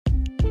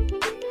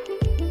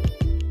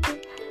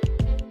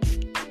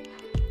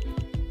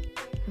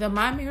The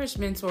My Marriage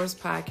Mentors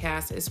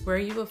podcast is where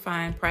you will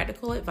find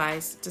practical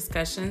advice,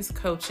 discussions,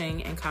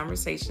 coaching, and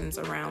conversations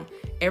around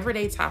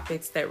everyday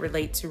topics that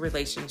relate to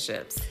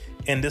relationships.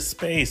 In this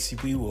space,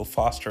 we will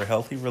foster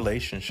healthy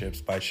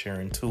relationships by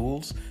sharing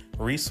tools,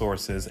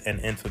 resources, and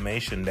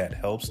information that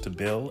helps to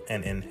build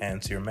and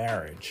enhance your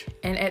marriage.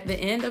 And at the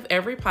end of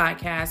every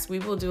podcast, we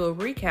will do a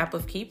recap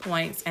of key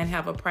points and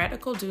have a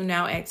practical do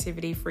now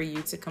activity for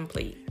you to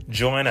complete.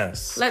 Join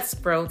us. Let's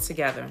grow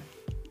together.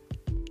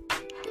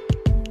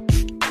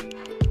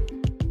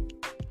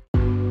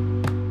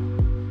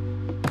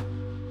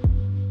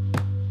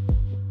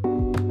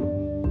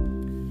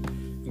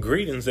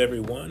 Greetings,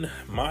 everyone.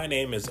 My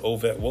name is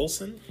Ovette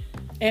Wilson.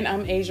 And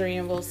I'm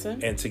Adrienne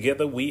Wilson. And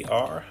together we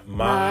are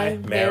My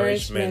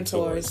Marriage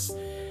Mentors.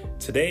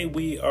 Today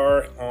we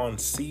are on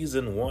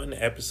Season 1,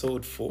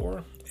 Episode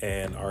 4.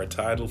 And our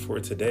title for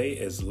today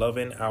is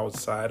Loving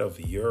Outside of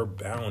Your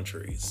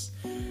Boundaries.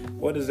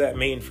 What does that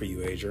mean for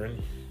you,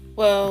 Adrienne?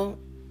 Well,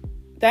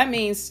 that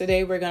means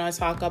today we're going to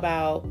talk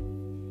about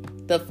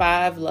the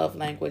 5 love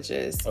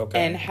languages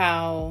and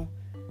how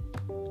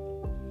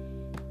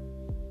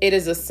it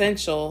is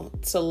essential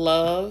to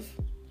love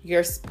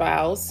your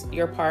spouse,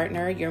 your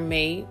partner, your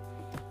mate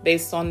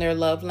based on their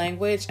love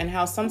language, and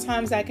how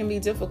sometimes that can be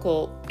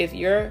difficult if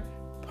your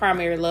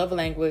primary love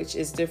language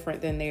is different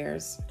than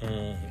theirs.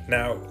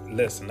 Now,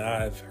 listen,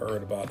 I've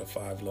heard about the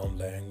 5 love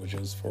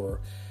languages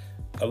for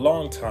a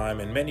long time,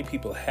 and many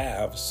people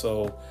have.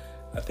 So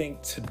I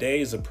think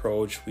today's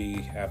approach, we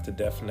have to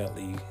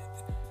definitely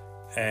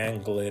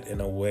angle it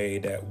in a way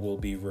that will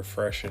be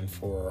refreshing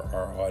for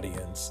our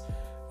audience.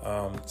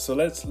 So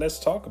let's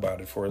talk about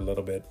it for a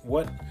little bit.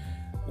 When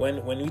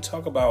we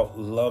talk about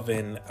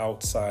loving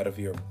outside of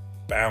your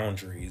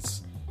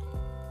boundaries,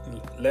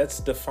 let's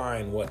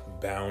define what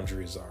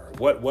boundaries are.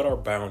 What are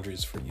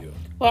boundaries for you?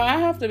 Well, I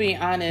have to be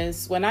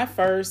honest. When I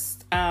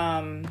first,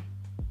 I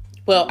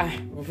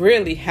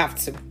really have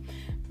to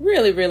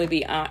really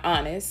be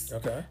honest.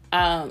 Okay.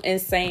 In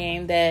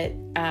saying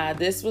that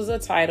this was a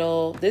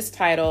title. This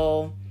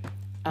title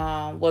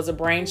was a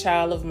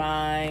brainchild of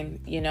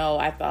mine. You know,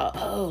 I thought,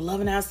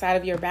 loving outside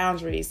of your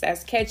boundaries.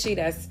 That's catchy.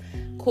 That's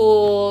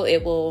cool.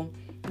 It will,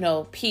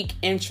 pique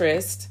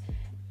interest.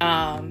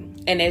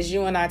 And as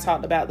you and I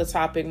talked about the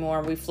topic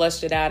more, we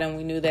fleshed it out and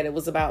we knew that it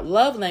was about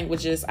love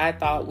languages. I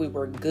thought we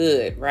were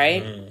good,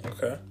 right?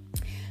 Okay.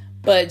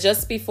 But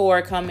just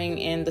before coming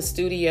in the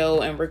studio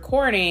and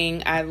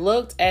recording, I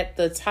looked at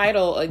the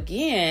title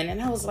again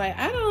and I was like,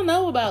 I don't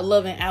know about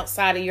loving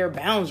outside of your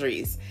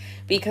boundaries,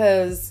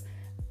 because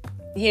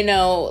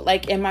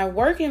like in my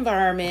work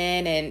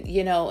environment and,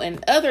 in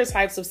other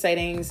types of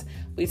settings,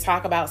 we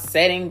talk about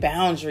setting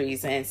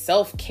boundaries and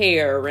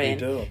self-care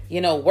and,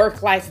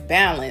 work-life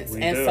balance.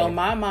 So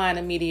my mind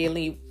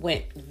immediately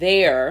went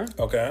there.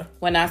 Okay.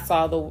 When I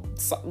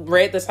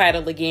read the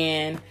title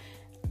again,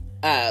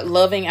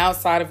 loving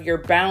outside of your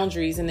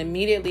boundaries, and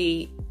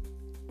immediately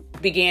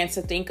began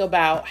to think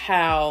about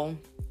how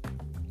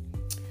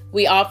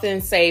we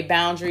often say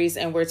boundaries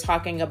and we're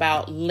talking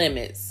about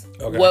limits.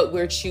 Okay. What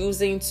we're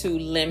choosing to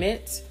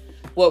limit,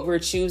 what we're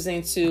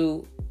choosing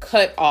to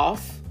cut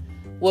off,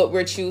 what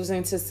we're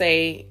choosing to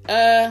say,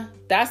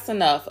 that's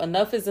enough.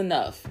 Enough is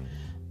enough.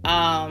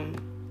 And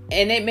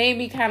it made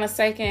me kind of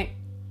second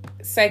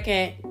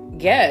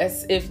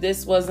guess if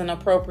this was an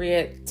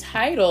appropriate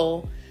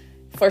title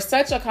for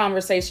such a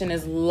conversation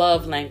as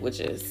love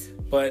languages.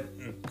 But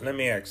let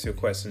me ask you a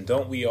question.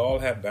 Don't we all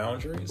have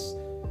boundaries?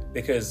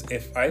 Because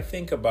if I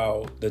think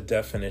about the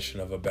definition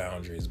of a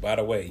boundaries, by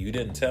the way, you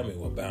didn't tell me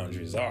what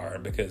boundaries are,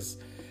 because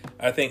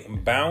I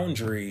think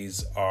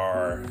boundaries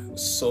are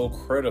so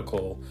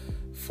critical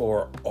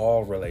for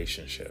all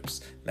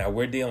relationships. Now,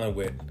 we're dealing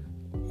with,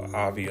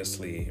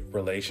 obviously,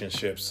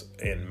 relationships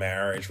in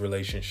marriage,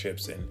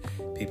 relationships in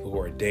people who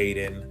are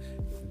dating,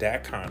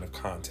 that kind of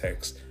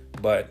context.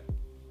 But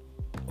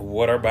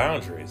what are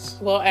boundaries?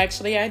 Well,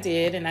 actually, I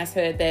did. And I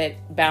said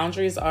that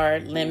boundaries are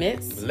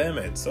limits.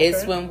 Limits. Okay.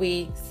 It's when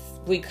we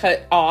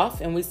cut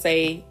off and we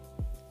say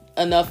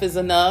enough is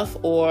enough,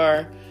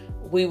 or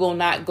we will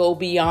not go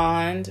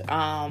beyond,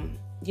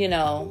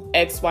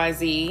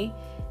 XYZ.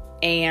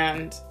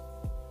 And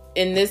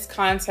in this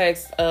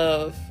context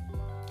of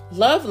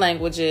love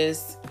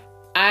languages,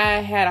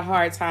 I had a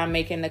hard time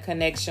making the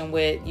connection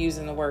with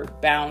using the word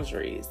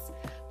boundaries.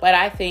 But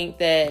I think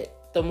that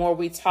the more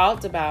we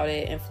talked about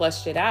it and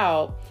fleshed it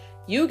out,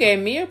 you gave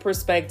me a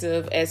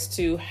perspective as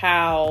to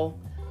how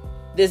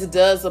this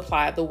does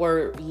apply. The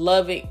word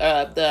loving,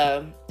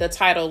 the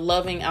title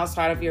loving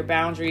outside of your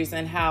boundaries,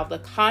 and how the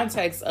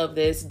context of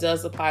this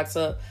does apply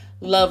to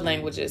love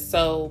languages.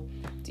 So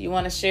do you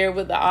want to share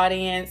with the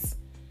audience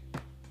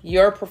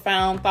your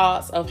profound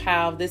thoughts of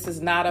how this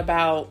is not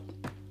about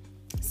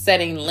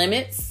setting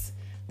limits?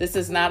 This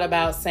is not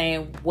about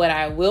saying what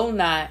I will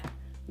not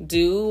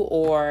do,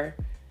 or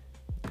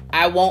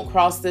I won't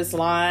cross this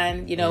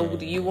line. Do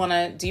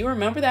you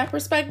remember that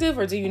perspective,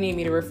 or do you need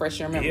me to refresh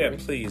your memory? Yeah,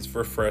 please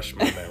refresh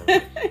my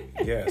memory.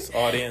 Yes,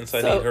 audience,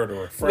 I need her to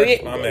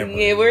refresh my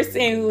memory. Yeah, we're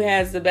seeing who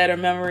has the better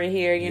memory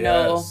here.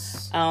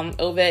 Yes.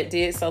 Ovette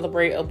did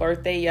celebrate a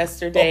birthday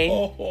yesterday.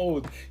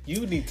 Oh,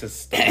 you need to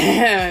stop.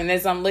 And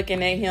as I'm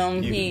looking at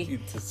him, he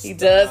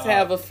does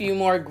have a few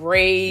more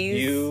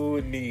grays.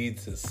 You need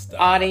to stop.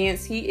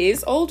 Audience, he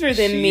is older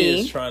than me. She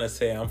is trying to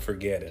say I'm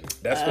forgetting.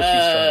 That's what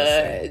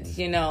she's trying to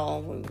say. You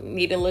know,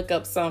 need to look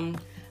up some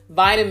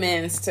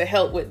vitamins to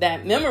help with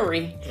that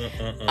memory.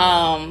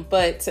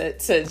 But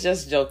to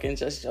just joking,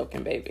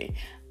 baby.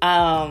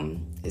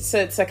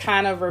 To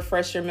kind of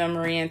refresh your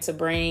memory and to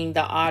bring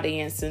the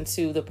audience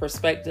into the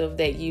perspective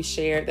that you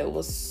shared that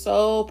was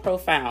so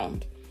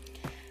profound.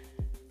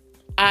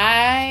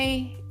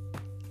 I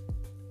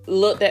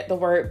looked at the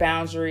word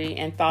boundary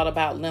and thought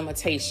about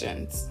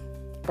limitations,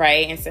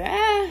 right? And said,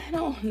 I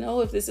don't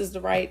know if this is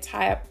the right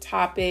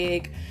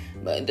topic.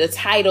 But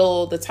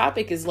the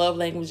topic is love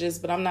languages,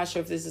 but I'm not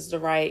sure if this is the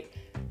right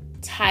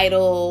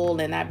title.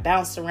 And I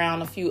bounced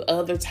around a few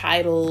other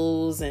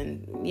titles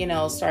and, you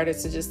know, started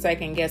to just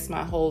second guess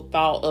my whole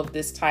thought of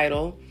this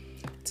title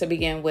to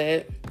begin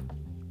with.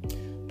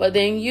 But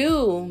then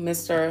you,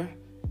 Mr.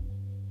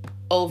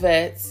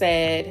 Ovette,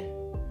 said,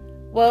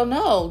 well,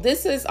 no,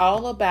 this is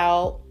all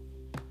about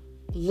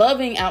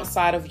loving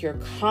outside of your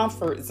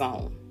comfort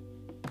zone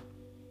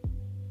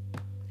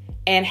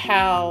and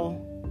how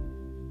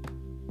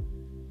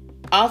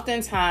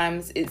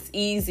oftentimes it's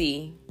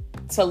easy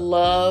to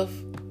love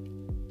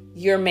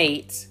your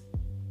mate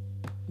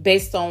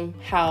based on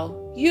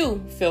how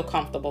you feel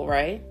comfortable,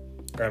 right?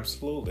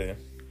 Absolutely.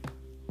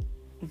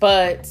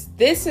 But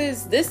this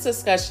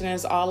discussion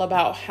is all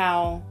about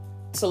how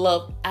to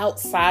love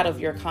outside of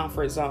your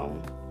comfort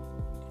zone.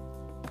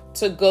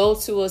 To go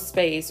to a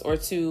space or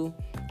to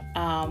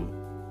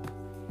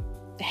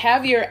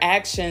have your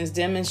actions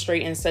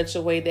demonstrate in such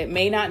a way that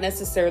may not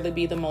necessarily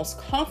be the most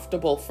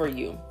comfortable for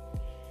you.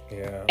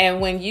 Yeah.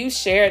 And when you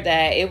shared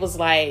that, it was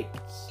like,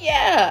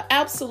 yeah,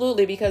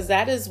 absolutely. Because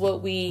that is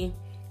what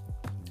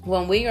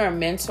when we are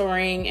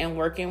mentoring and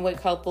working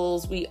with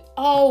couples, we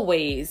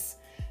always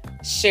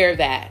share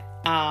that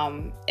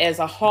as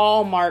a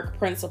hallmark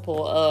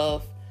principle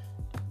of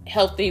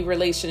healthy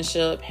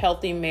relationship,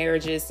 healthy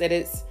marriages, that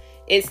it's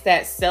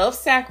that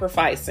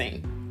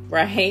self-sacrificing,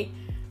 right?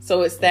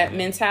 So it's that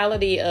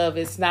mentality of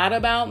it's not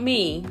about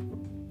me.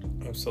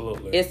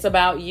 Absolutely. It's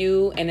about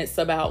you and it's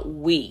about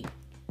we.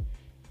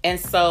 And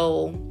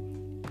so,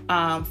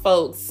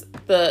 folks,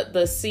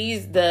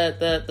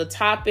 the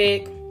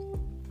topic,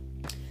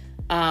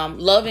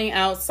 loving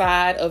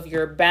outside of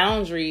your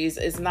boundaries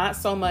is not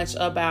so much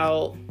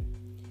about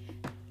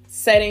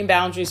setting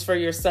boundaries for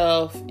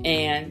yourself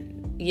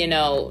and, you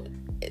know,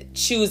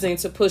 choosing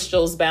to push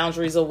those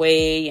boundaries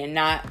away and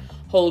not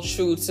hold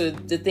true to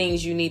the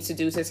things you need to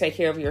do to take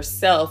care of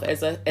yourself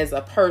as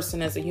a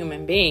person, as a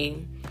human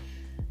being.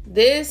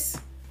 This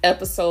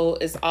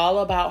episode is all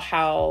about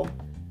how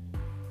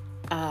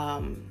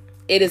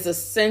it is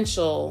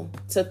essential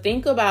to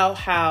think about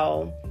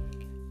how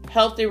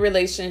healthy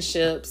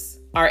relationships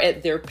are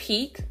at their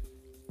peak,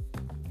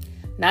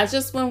 not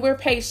just when we're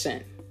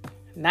patient,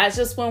 not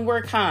just when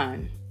we're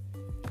kind.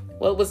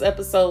 What was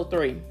episode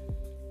 3?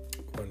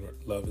 When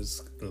love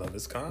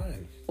is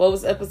kind. What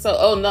was episode?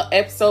 Oh no,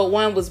 episode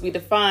 1 was we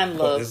define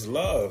love. What is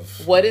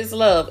love? What is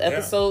love?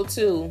 Episode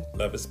 2.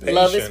 Love is patient.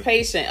 Love is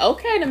patient.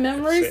 Okay, the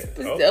memories.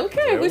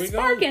 Okay, we're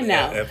sparking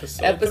now. Yeah,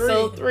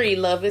 episode 3.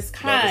 Love is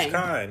kind. Love is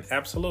kind.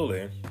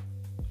 Absolutely.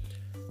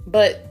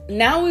 But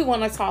now we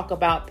want to talk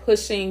about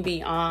pushing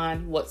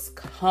beyond what's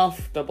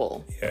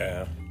comfortable.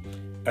 Yeah.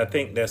 I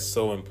think that's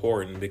so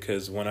important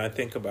because when I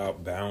think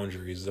about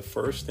boundaries, the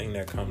first thing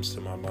that comes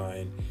to my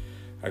mind,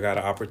 I got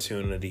an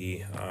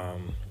opportunity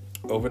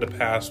over the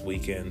past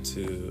weekend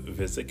to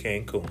visit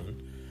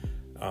Cancun.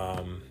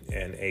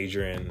 And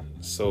Adrian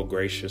so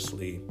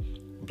graciously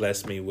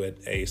blessed me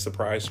with a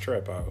surprise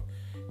trip.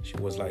 She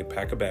was like,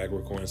 pack a bag,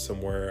 we're going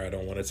somewhere. I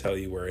don't want to tell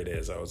you where it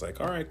is. I was like,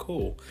 all right,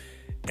 cool.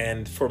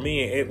 And for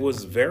me, it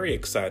was very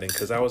exciting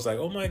because I was like,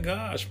 oh my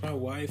gosh, my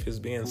wife is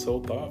being so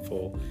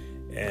thoughtful.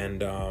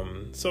 And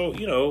so,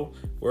 you know,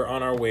 we're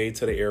on our way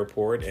to the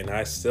airport and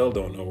I still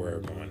don't know where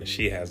I'm going.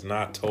 She has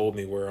not told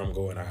me where I'm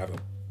going. I have a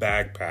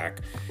backpack.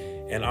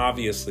 And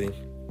obviously,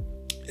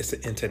 it's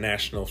an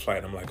international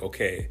flight. I'm like,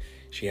 okay,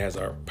 she has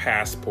our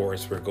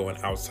passports. We're going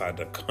outside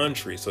the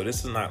country. So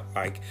this is not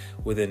like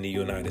within the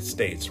United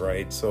States,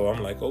 right? So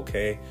I'm like,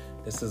 okay,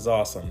 this is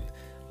awesome.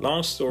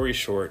 Long story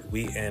short,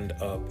 we end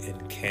up in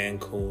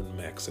Cancun,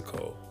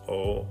 Mexico.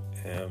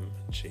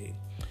 OMG.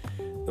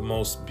 The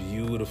most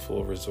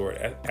beautiful resort.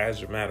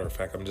 As a matter of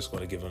fact, I'm just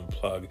going to give them a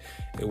plug.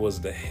 It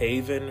was the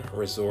Haven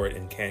Resort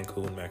in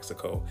Cancun,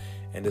 Mexico.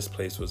 And this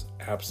place was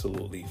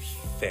absolutely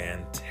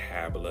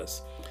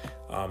fantabulous.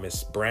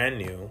 It's brand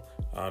new,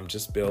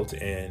 just built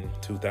in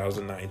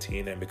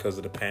 2019. And because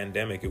of the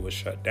pandemic, it was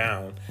shut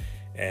down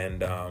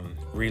and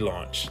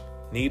relaunched.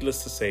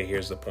 Needless to say,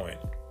 here's the point.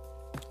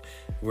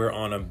 We're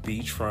on a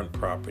beachfront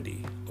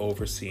property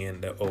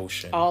overseeing the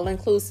ocean. All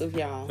inclusive,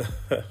 y'all.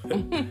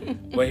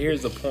 But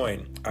here's the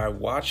point. I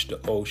watched the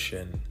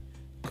ocean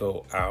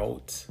go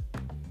out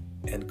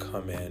and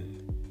come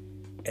in,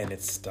 and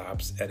it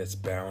stops at its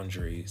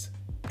boundaries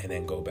and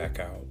then go back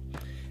out.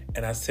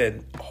 And I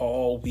said,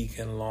 all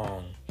weekend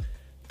long,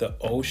 the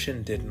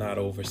ocean did not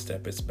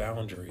overstep its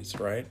boundaries,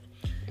 right?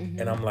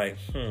 And I'm like,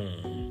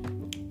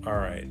 all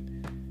right.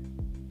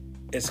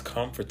 It's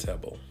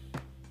comfortable,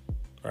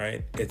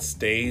 right? It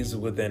stays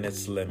within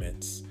its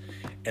limits.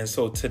 And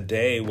so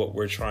today, what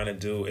we're trying to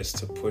do is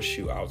to push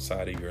you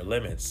outside of your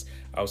limits,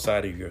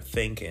 outside of your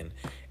thinking.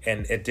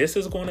 And this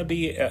is going to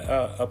be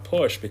a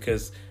push,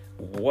 because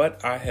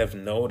what I have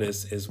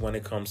noticed is when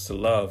it comes to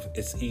love,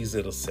 it's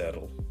easy to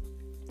settle.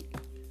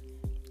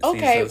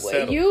 Okay,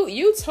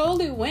 you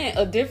totally went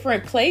a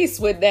different place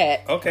with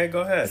that. Okay,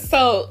 go ahead.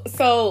 So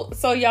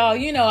y'all,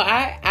 you know,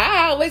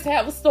 I always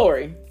have a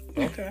story.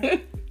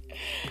 Okay.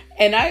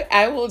 And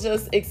I will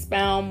just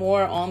expound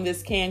more on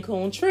this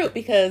Cancun trip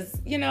because,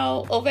 you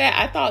know, Ovette,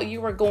 I thought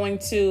you were going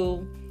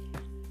to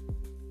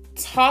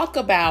talk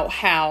about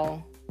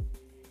how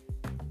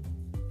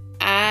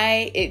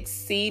I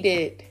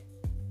exceeded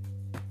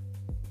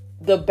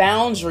the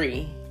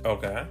boundary.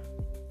 Okay.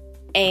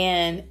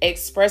 And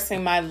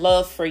expressing my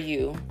love for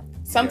you.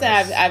 Something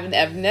Yes.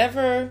 I've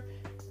never,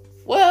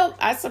 well,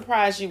 I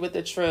surprised you with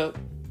the trip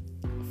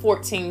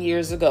 14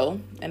 years ago,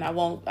 and I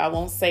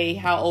won't say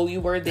how old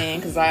you were then,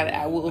 because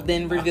I will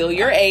then reveal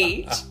your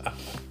age.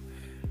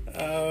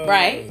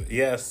 Right?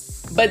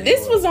 Yes. But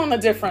this was on a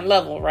different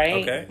level,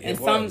 right? Okay.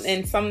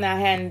 And something I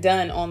hadn't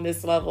done on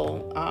this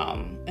level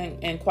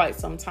in quite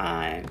some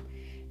time.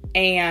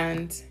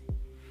 And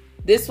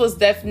this was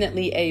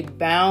definitely a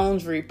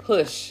boundary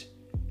push.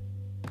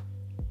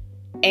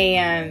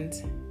 And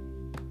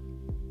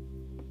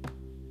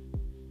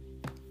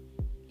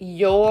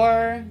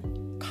your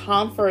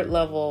comfort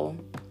level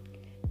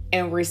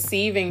in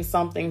receiving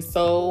something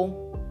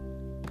so,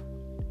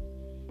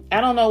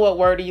 I don't know what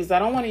word to use. I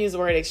don't want to use the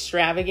word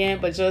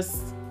extravagant, but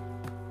just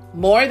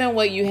more than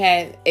what you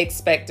had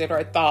expected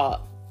or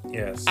thought.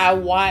 Yes. I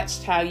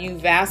watched how you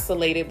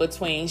vacillated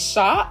between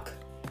shock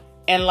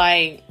and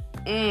like,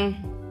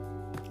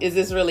 is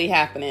this really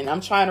happening?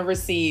 I'm trying to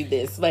receive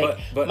this. Like,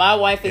 but my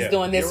wife is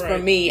doing this for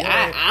me.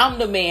 Right. I'm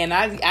the man.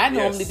 I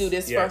normally do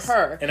this for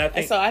her.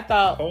 And so I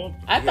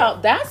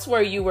thought that's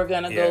where you were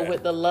gonna go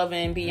with the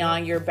loving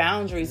beyond your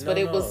boundaries. But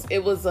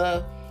it was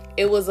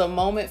a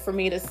moment for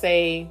me to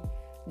say,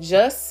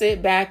 just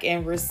sit back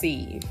and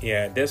receive.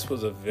 Yeah, this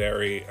was a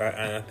very,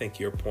 and I think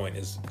your point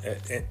is,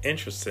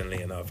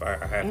 interestingly enough,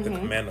 I have to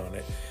comment on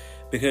it,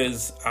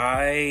 because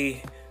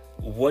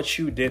what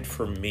you did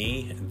for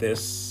me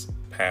this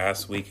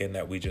past weekend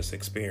that we just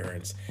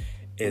experienced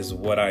is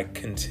what I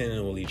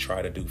continually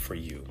try to do for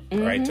you,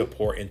 right? To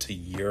pour into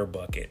your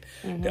bucket,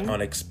 the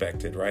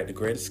unexpected, right? The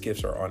greatest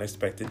gifts are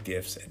unexpected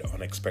gifts at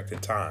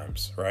unexpected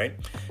times, right?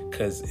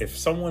 Because if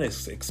someone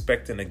is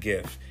expecting a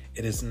gift,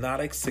 it is not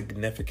as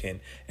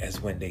significant as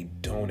when they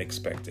don't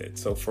expect it.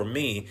 So for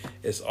me,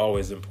 it's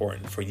always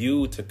important for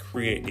you to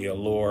create the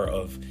allure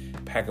of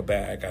pack a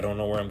bag. I don't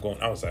know where I'm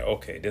going. I was like,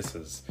 okay,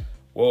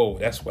 whoa,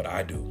 that's what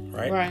I do,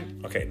 right? Right.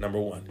 Okay, number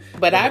one.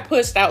 But I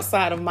pushed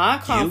outside of my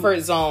comfort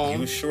zone.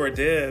 You sure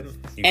did.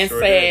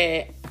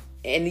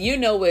 And you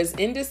know, as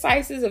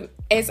indecisive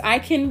as I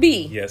can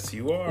be. Yes,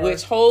 you are.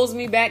 Which holds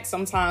me back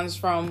sometimes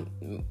from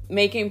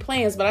making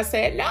plans. But I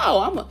said,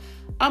 no,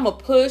 I'm a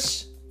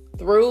push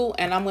through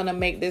and I'm going to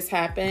make this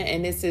happen.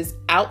 And this is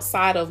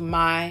outside of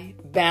my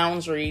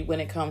boundary when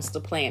it comes to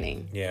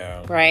planning.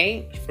 Yeah.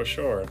 Right? For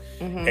sure.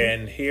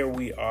 And here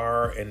we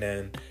are. And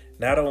then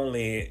not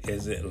only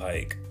is it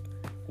like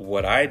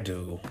what I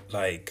do,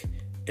 like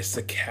it's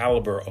the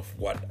caliber of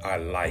what I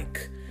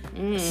like.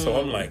 So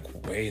I'm like,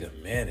 wait a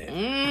minute.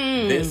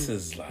 This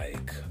is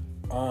like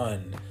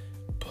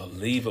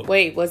unbelievable.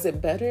 Wait, was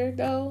it better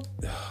though?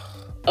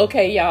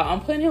 Okay, y'all, I'm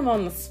putting him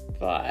on the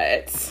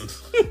spot.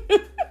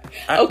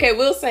 Okay,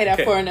 we'll say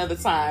that for another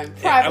time.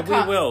 Private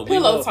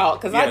pillow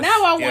talk, because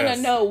now I want to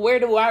know, where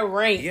do I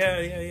rank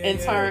in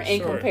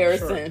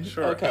comparison.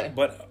 Sure. Okay.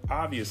 But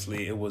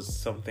obviously it was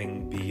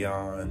something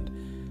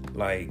beyond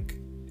like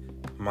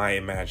my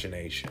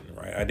imagination,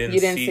 right? You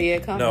didn't see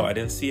it coming? No, I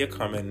didn't see it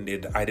coming.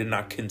 I did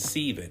not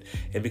conceive it.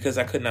 And because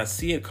I could not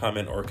see it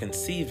coming or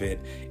conceive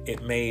it,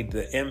 it made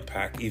the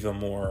impact even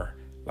more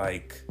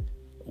like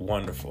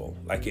wonderful.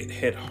 Like it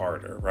hit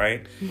harder,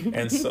 right?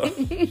 And so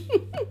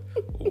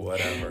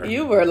whatever.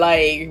 You were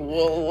like,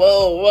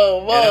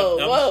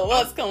 whoa,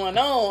 what's going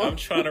on? I'm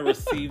trying to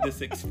receive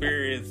this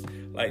experience.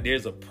 Like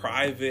there's a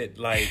private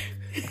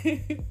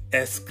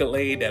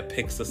Escalade that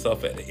picks us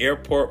up at the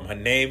airport. My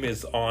name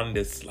is on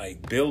this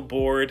like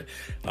billboard.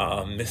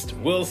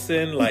 Mr.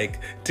 Wilson,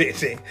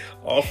 they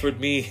offered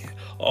me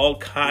all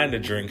kind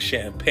of drinks,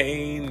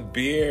 champagne,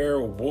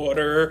 beer,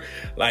 water.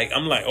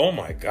 I'm like, oh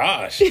my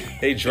gosh.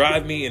 They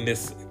drive me in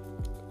this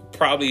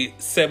probably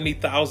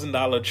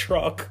 $70,000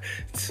 truck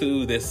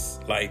to this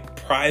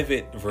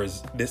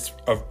this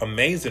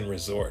amazing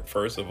resort.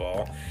 First of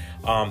all,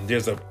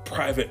 there's a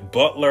private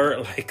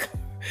butler.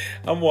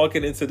 I'm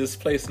walking into this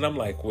place and I'm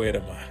like, where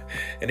am I?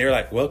 And they're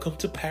like, welcome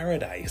to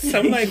paradise.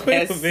 I'm like,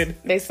 wait a minute.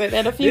 They said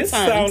that a few times.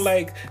 This sound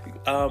like,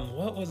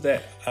 what was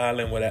that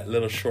island where that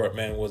little short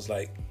man was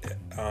like?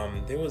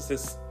 There was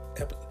this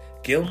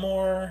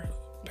Gilmore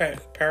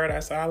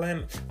Paradise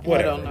Island?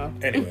 Whatever. I don't know.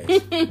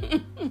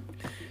 Anyways.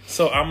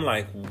 So I'm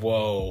like,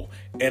 whoa.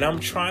 And I'm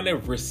trying to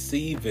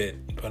receive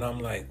it, but I'm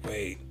like,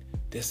 wait,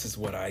 this is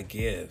what I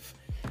give.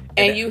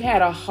 And you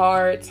had a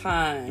hard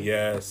time.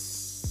 Yes.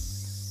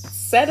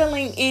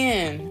 Settling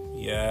in.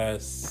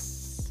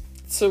 Yes.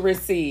 To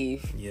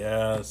receive.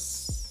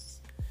 Yes.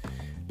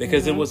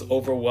 Because it was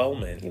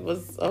overwhelming. It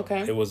was,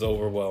 okay. It was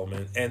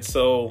overwhelming. And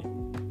so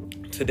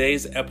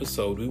today's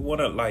episode, we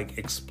want to like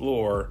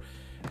explore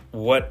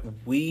what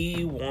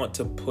we want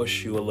to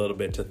push you a little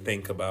bit to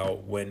think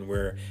about when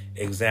we're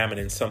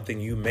examining something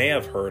you may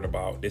have heard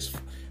about, this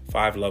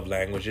 5 love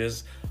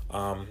languages,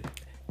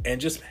 and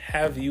just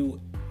have you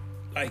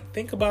like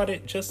think about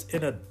it just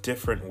in a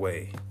different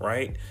way,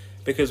 right?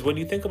 Because when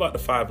you think about the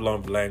 5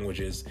 love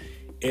languages,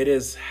 it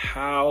is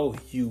how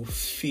you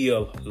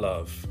feel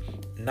love,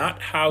 not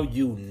how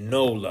you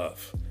know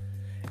love.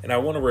 And I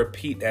want to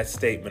repeat that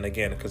statement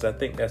again, because I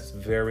think that's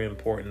very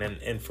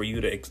important. And for you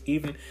to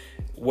even,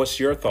 what's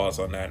your thoughts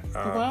on that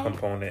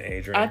component,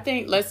 Adrian? I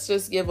think let's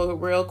just give a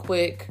real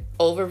quick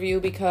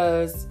overview,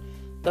 because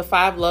the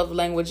 5 love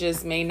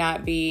languages may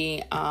not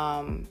be,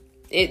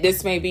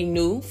 this may be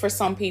new for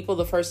some people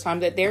the first time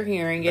that they're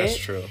hearing it. That's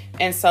true.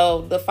 And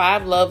so the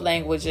 5 love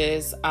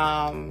languages,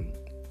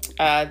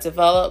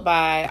 developed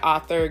by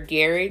author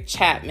Gary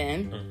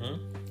Chapman. Mm-hmm.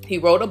 He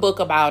wrote a book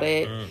about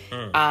it.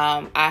 Mm-hmm.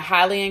 I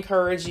highly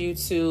encourage you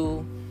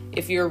to,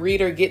 if you're a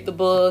reader, get the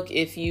book.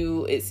 It's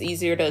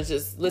easier to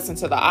just listen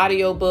to the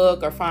audio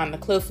book or find the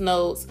Cliff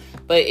Notes,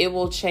 but it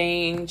will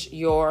change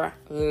your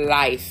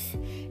life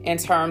in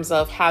terms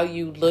of how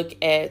you look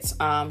at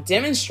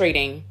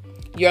demonstrating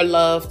your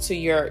love to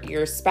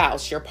your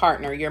spouse, your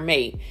partner, your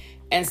mate.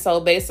 And so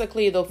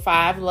basically the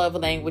 5 love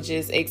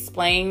languages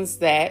explains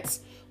that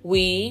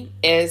we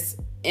as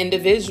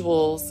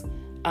individuals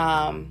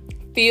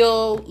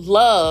feel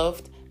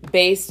loved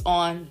based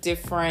on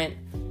different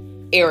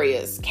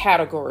areas,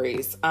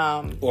 categories.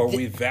 Or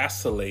we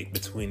vacillate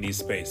between these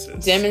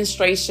spaces.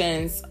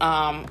 Demonstrations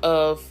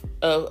of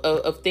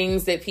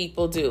things that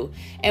people do.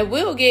 And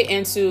we'll get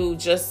into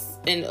just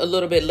in a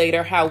little bit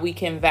later how we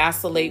can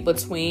vacillate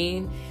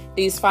between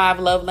these 5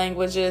 love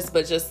languages.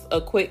 But just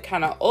a quick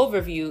kind of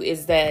overview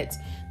is that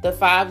the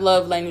 5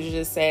 love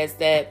languages says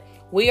that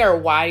we are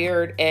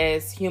wired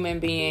as human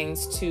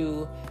beings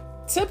to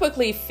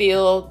typically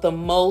feel the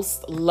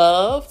most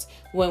loved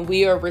when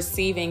we are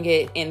receiving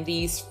it in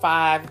these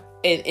 5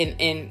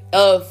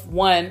 of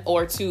 1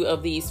 or 2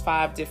 of these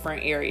 5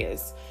 different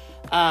areas.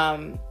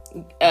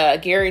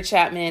 Gary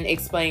Chapman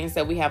explains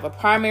that we have a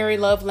primary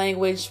love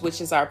language, which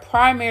is our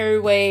primary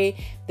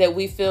way that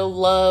we feel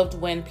loved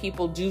when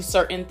people do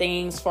certain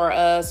things for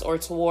us or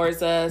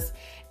towards us.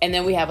 And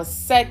then we have a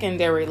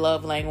secondary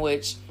love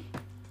language.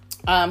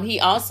 He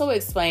also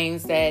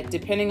explains that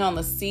depending on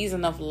the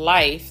season of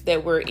life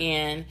that we're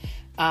in,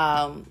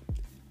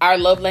 our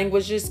love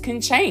languages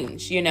can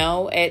change.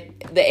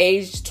 At the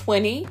age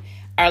 20,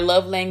 our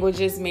love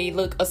languages may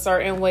look a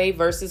certain way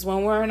versus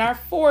when we're in our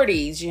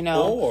 40s,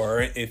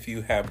 Or if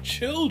you have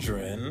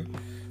children,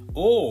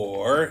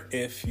 or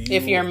if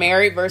you're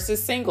married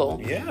versus single.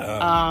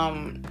 Yeah.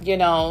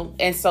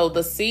 And so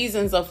the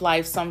seasons of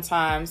life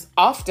oftentimes,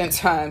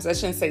 I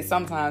shouldn't say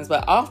sometimes,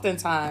 but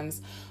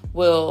oftentimes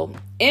will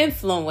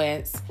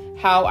influence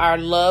how our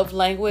love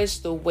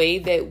language, the way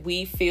that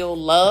we feel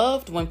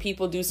loved when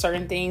people do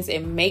certain things,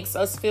 it makes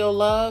us feel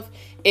loved.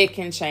 It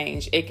can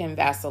change. It can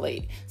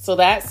vacillate. So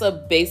that's a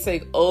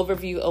basic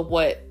overview of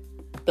what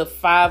the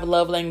 5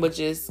 love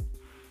languages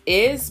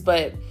is,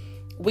 but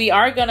we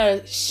are going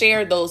to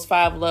share those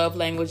 5 love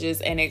languages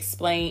and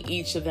explain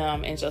each of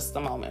them in just a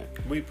moment.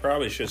 We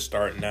probably should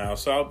start now.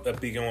 So I'll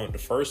begin with the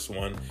first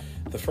one.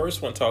 The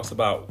first one talks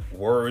about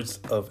words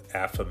of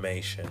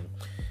affirmation.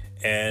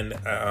 And,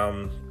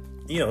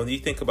 you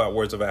think about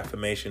words of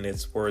affirmation,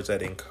 it's words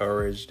that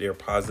encourage, they're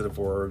positive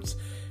words.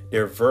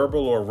 They're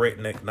verbal or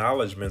written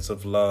acknowledgments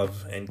of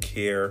love and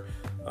care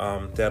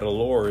that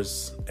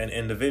allures an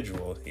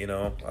individual,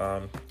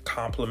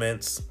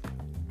 compliments.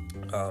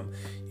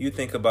 You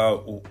think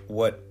about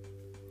what,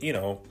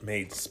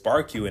 may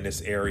spark you in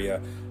this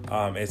area.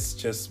 It's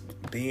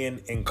just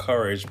being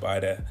encouraged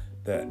by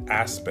the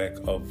aspect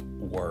of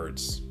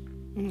words.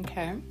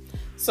 Okay.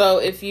 So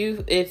if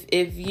you,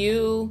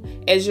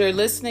 as you're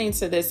listening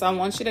to this, I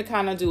want you to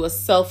kind of do a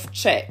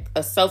self-check,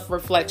 a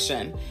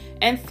self-reflection,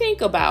 and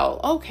think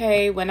about,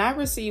 okay, when I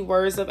receive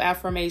words of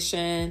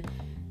affirmation,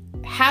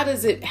 how do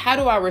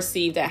I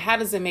receive that? How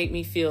does it make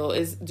me feel?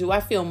 Do I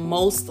feel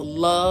most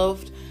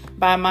loved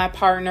by my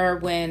partner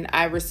when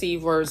I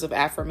receive words of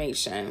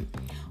affirmation?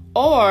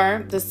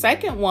 Or the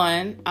second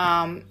one,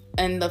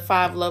 in the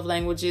 5 love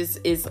languages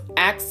is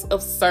acts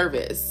of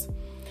service.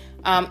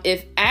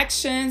 If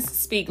actions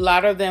speak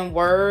louder than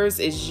words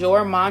is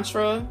your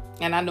mantra,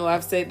 and I know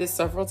I've said this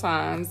several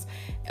times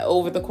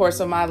over the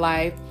course of my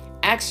life,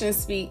 actions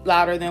speak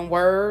louder than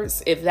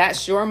words. If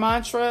that's your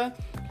mantra,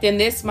 then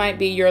this might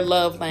be your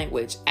love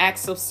language,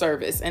 acts of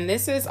service. And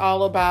this is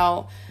all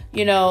about,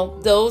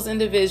 those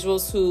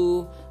individuals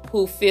who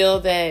feel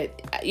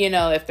that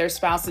if their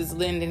spouse is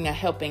lending a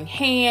helping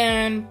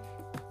hand,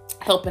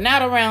 helping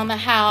out around the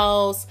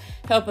house,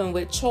 helping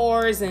with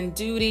chores and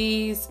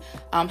duties,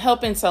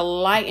 helping to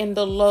lighten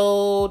the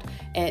load.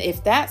 And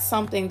if that's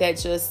something that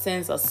just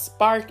sends a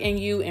spark in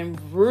you and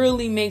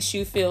really makes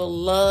you feel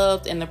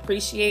loved and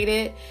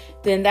appreciated,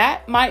 then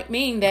that might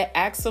mean that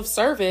acts of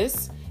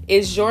service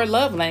is your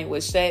love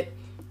language. That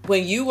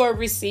when you are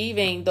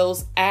receiving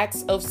those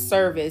acts of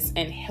service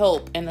and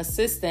help and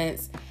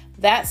assistance,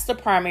 that's the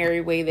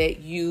primary way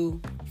that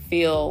you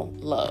feel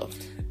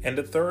loved. And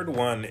the third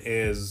one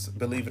is,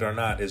 believe it or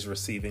not, is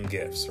receiving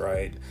gifts,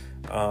 right?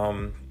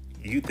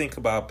 You think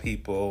about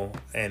people,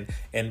 and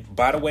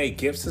by the way,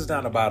 gifts is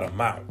not about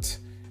amount.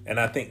 And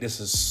I think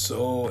this is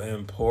so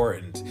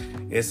important.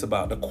 It's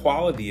about the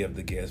quality of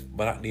the gift,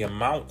 but not the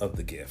amount of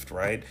the gift,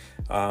 right?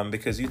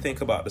 Because you think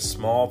about the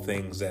small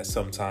things that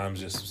sometimes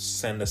just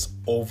send us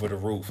over the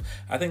roof.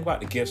 I think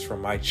about the gifts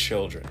from my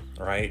children,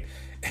 right?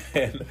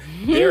 And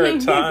there are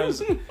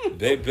times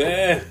they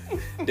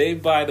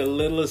buy the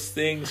littlest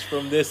things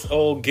from this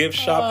old gift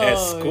shop at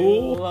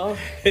school. Lord.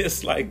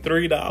 It's like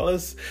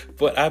 $3,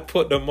 but I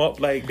put them up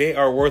like they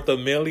are worth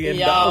 $1 million.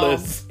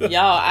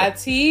 Y'all, I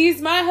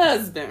tease my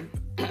husband.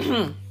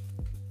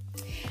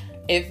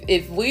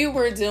 If we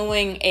were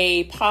doing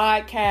a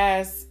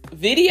podcast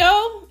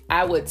video,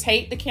 I would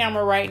take the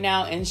camera right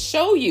now and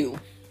show you.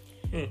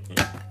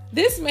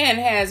 This man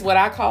has what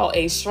I call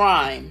a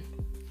shrine.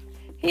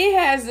 He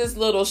has this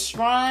little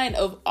shrine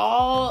of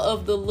all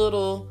of the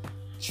little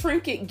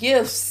trinket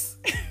gifts.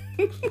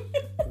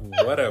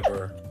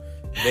 Whatever.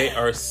 They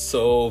are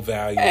so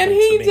valuable and to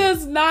he me.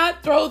 does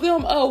not throw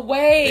them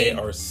away. They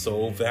are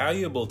so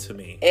valuable to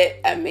me.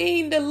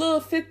 The little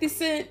 50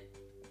 cent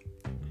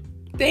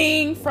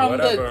thing from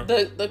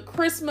the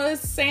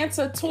Christmas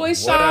Santa toy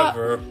shop.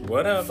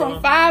 Whatever.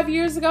 From 5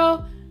 years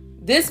ago.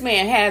 This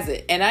man has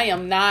it, and I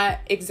am not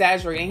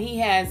exaggerating. He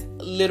has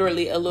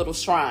literally a little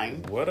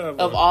shrine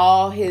of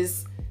all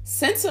his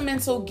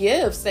sentimental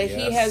gifts that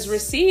he has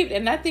received,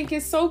 and I think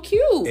it's so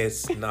cute.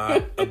 It's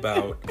not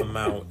about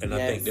amount, and I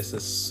think this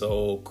is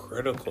so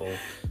critical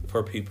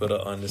for people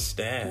to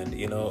understand,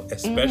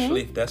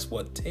 especially if that's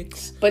what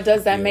takes. But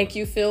does that make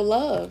you feel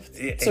loved?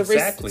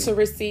 Exactly. To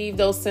receive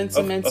those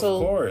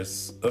sentimental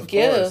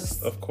gifts.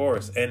 Of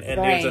course. And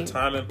there's a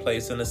time and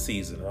place and a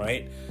season,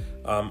 right?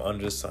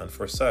 Under the sun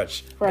for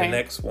such. Right. The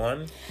next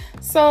one.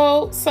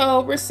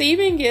 So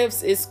receiving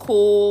gifts is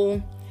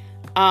cool.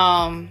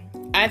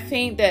 I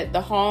think that the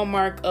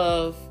hallmark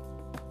of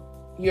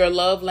your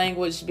love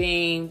language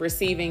being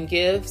receiving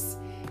gifts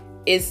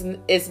is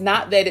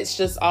not that it's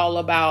just all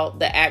about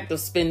the act of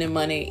spending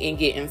money and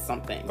getting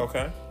something.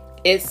 Okay.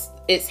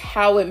 It's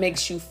how it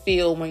makes you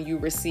feel when you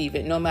receive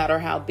it, no matter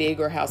how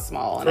big or how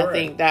small. And I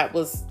think that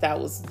was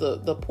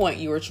the point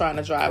you were trying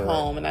to drive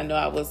home. And I know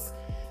I was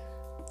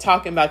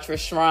talking about your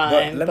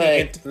shrine.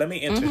 Let me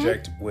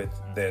interject with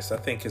this. I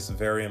think it's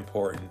very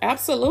important.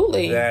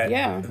 Absolutely.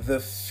 That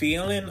the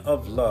feeling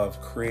of love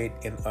create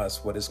in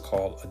us what is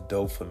called a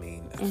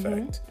dopamine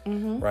effect,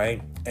 right?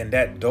 And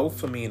that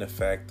dopamine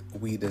effect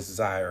we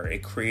desire.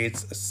 It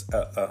creates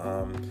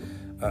a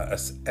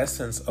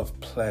essence of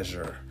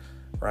pleasure,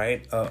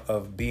 right?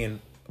 Of being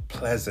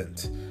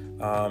pleasant.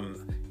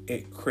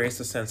 It creates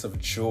a sense of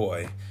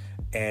joy,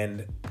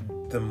 and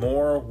the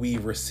more we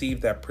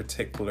receive that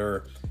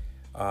particular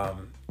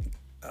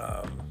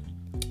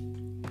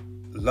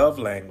love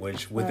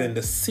language within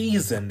the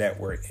season that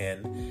we're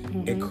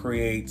in, it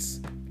creates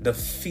the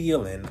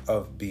feeling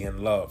of being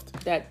loved.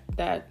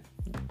 That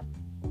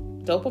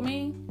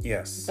dopamine?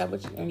 Yes. Is that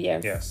what you...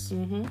 Yes. Yes.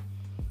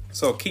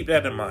 So keep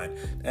that in mind.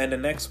 And the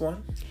next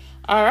one?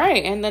 All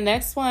right. And the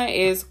next one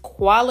is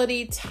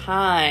quality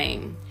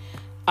time.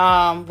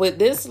 With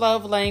this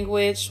love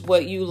language,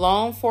 what you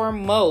long for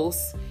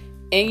most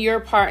in your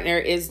partner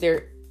is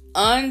their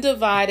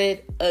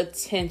undivided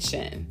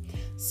attention.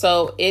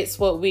 So it's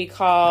what we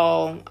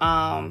call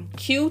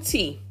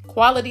QT,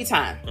 quality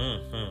time.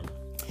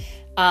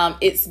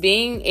 It's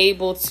being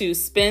able to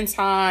spend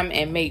time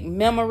and make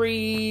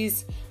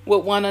memories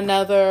with one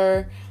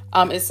another.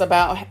 It's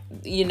about,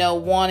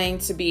 wanting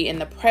to be in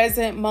the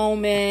present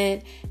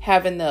moment,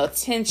 having the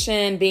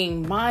attention,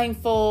 being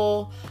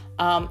mindful.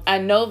 I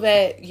know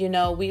that,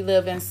 we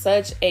live in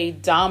such a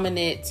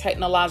dominant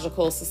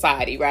technological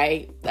society,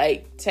 right?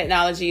 Like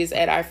technology is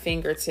at our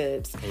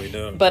fingertips. We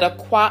do. But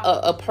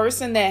a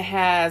person that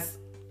has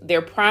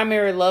their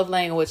primary love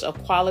language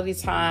of quality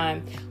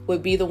time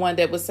would be the one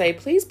that would say,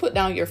 please put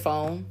down your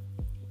phone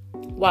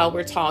while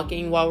we're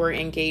talking, while we're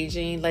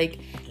engaging. Like,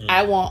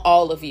 I want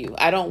all of you.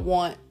 I don't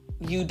want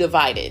you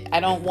divided.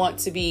 I don't want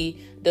to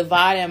be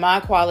dividing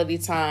my quality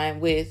time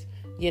with,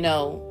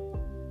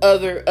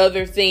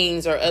 other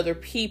things or other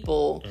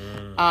people.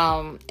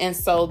 And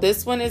so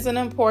this one is an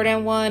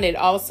important one. It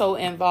also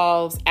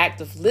involves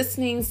active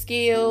listening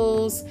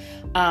skills.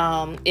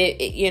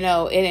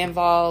 It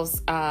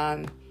involves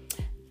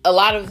a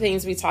lot of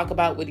things we talk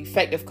about with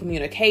effective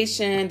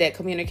communication, that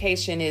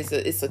communication it's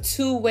a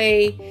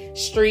two-way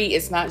street.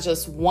 It's not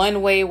just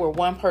one way where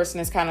one person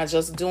is kind of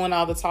just doing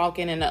all the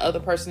talking and the other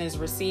person is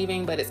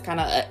receiving, but it's kind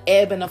of an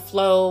ebb and a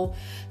flow.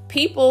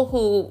 People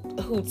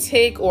who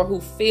tick or who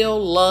feel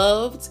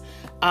loved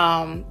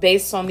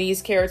based on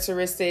these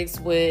characteristics,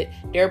 with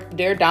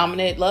their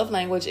dominant love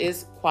language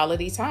is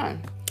quality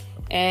time.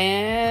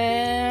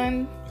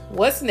 And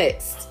what's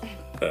next?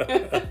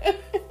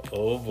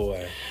 Oh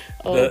boy.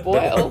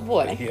 Oh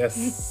boy.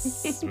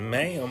 Yes,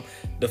 ma'am.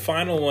 The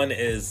final one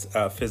is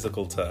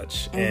physical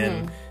touch.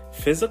 And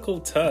physical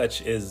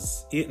touch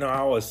is, I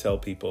always tell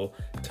people,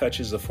 touch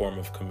is a form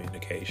of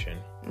communication,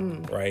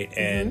 right?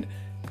 And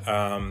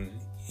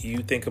you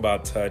think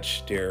about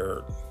touch, there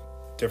are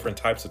different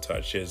types of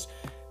touches: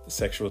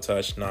 sexual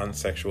touch,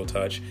 non-sexual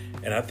touch.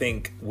 And I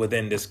think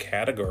within this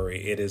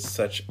category, it is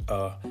such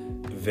a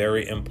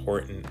very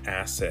important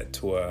asset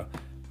to a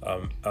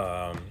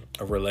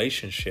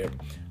relationship,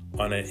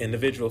 on an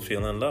individual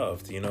feeling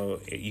loved.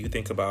 You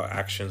think about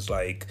actions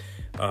like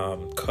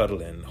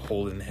cuddling,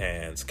 holding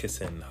hands,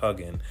 kissing,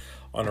 hugging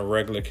on a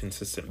regular,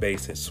 consistent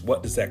basis.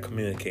 What does that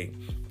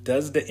communicate?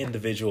 Does the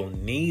individual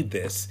need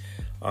this?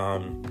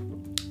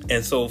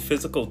 And so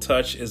physical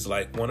touch is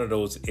like one of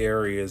those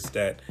areas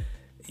that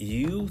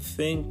you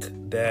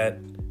think that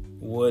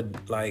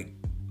would, like,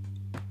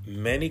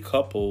 many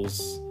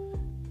couples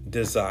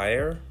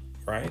desire,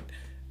 right?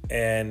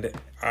 And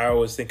I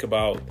always think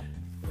about,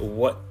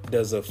 what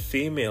does a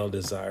female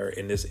desire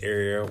in this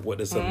area? What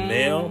does a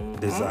male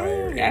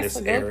desire in this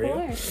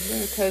area?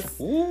 Because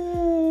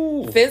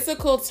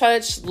physical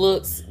touch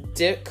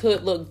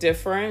could look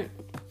different.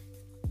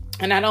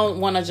 And I don't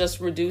want to just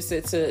reduce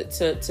it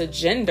to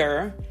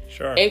gender.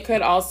 Sure. It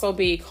could also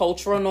be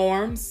cultural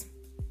norms.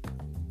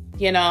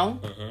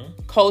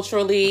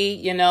 Culturally,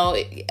 you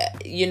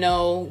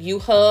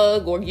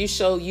hug or you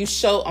show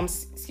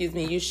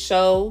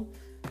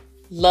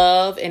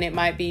love, and it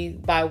might be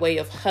by way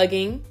of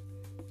hugging.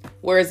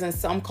 Whereas in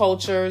some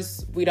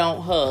cultures, we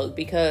don't hug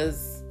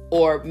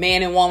or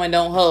man and woman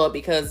don't hug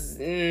because,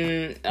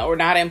 or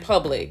not in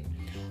public.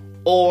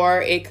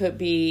 Or it could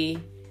be,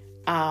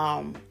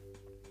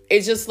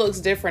 it just looks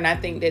different. I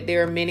think that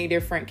there are many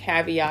different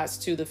caveats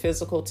to the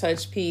physical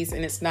touch piece,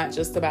 and it's not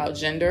just about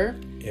gender.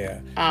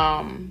 Yeah.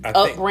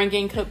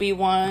 Upbringing could be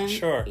one.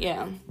 Sure.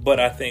 Yeah. But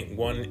I think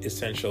one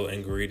essential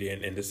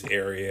ingredient in this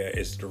area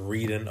is the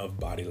reading of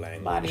body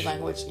language. Body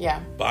language, yeah.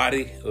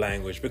 Body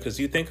language, because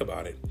you think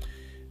about it.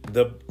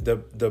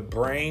 The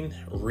brain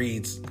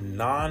reads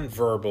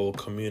nonverbal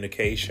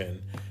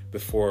communication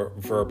before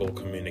verbal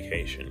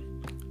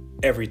communication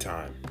every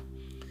time.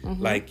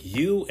 Like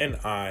you and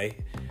I,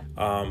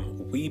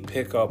 we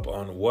pick up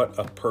on what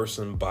a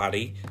person's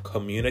body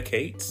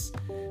communicates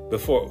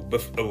before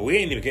we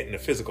ain't even getting the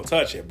physical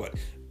touch yet, but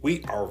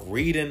we are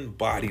reading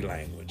body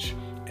language.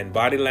 And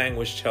body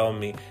language tell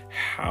me,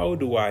 how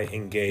do I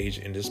engage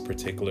in this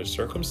particular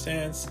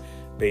circumstance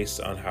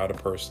based on how the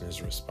person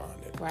is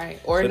responding. Right.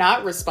 Or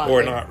not responding.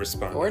 Or not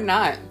responding. Or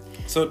not.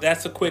 So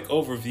that's a quick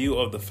overview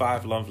of the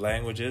 5 love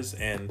languages.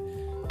 And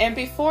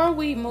before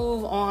we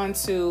move on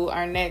to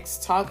our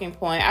next talking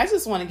point, I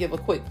just want to give a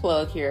quick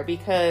plug here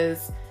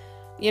because,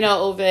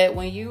 Ovette,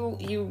 when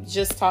you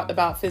just talked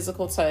about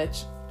physical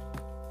touch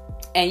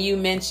and you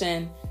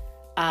mentioned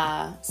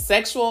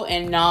sexual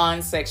and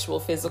non-sexual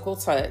physical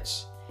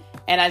touch,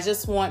 and I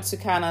just want to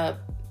kind of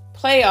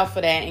play off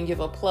of that and give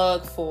a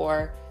plug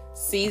for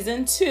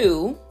season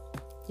 2,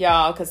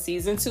 y'all, because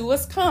season 2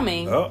 is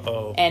coming.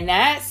 And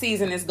that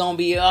season is going to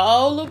be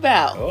all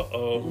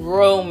about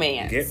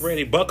romance. Get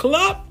ready. Buckle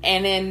up.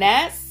 And in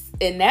that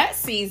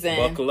season,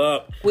 buckle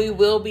up. We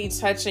will be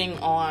touching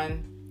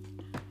on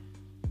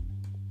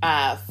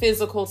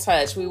physical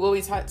touch. We will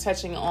be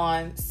touching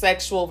on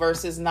sexual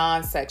versus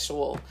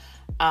non-sexual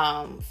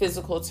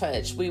physical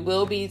touch. We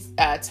will be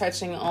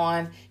touching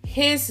on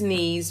his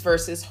needs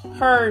versus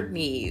her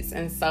needs.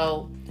 And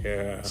so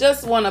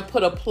just want to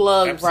put a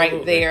plug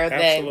right there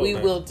that we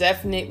will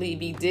definitely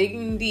be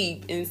digging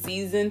deep in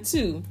season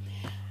 2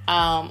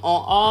 on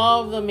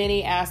all the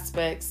many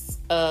aspects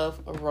of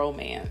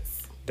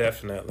romance.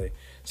 Definitely.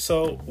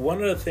 So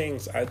one of the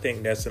things I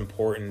think that's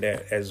important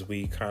that as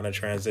we kind of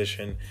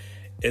transition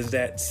is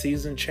that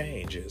season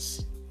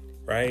changes,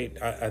 right?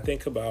 I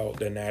think about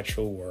the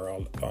natural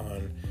world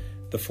on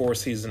the 4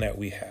 seasons that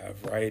we have,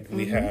 right?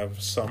 We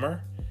have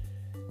summer.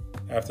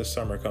 After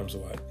summer comes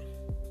what?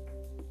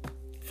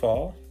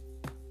 Fall?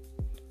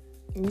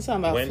 You talking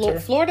about winter?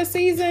 Florida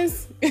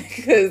seasons?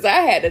 Because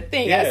I had to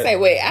think. I say,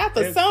 wait,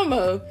 after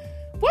summer,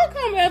 what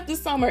comes after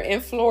summer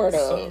in Florida?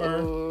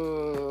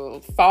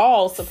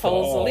 Fall,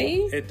 supposedly.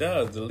 Fall. It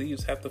does. The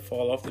leaves have to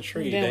fall off the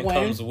tree. Then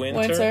comes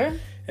winter.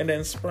 And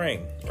then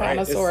spring. Kind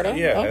of, sort of.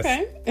 Yeah.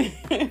 Okay.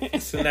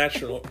 It's a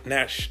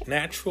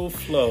natural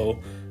flow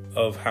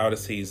of how the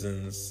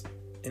seasons,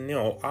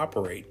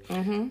 operate.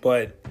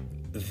 But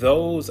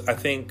those, I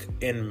think,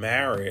 in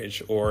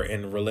marriage or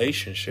in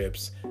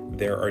relationships,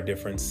 there are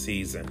different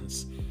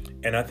seasons.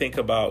 And I think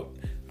about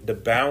the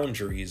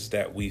boundaries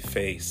that we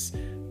face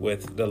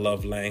with the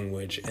love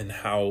language and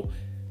how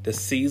the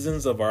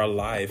seasons of our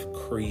life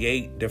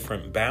create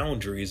different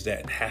boundaries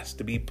that has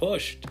to be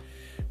pushed,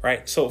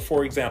 right? So,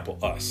 for example,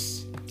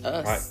 us.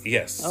 Right?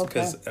 Yes,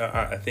 because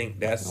I think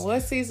that's...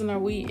 What season are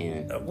we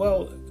in?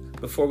 Well,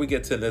 before we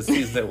get to the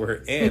season that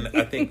we're in,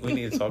 I think we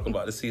need to talk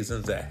about the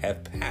seasons that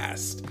have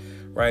passed,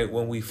 right?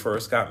 When we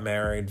first got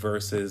married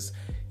versus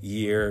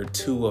year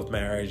 2 of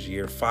marriage,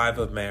 year 5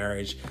 of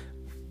marriage.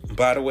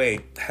 By the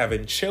way,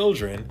 having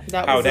children,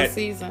 how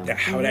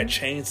that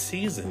changed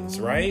seasons,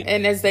 right?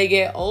 And as they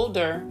get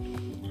older,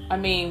 I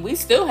mean, we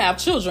still have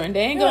children.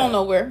 They ain't going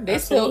nowhere. They're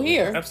still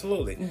here.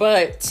 Absolutely.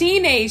 But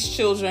teenage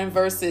children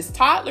versus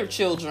toddler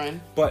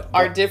children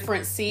are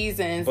different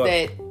seasons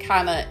that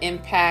kind of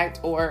impact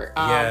or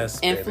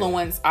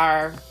influence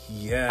our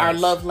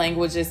love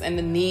languages and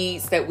the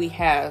needs that we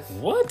have.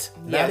 What?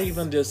 Yes. Not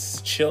even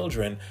just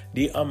children,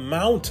 the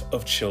amount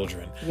of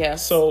children.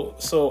 Yes.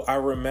 So I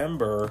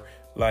remember,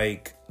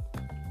 like,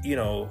 you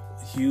know,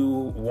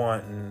 you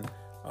wanting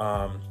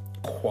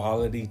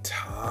quality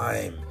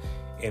time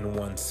in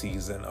one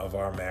season of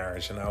our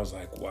marriage, and I was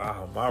like,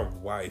 wow, my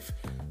wife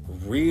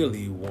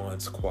really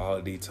wants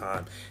quality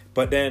time.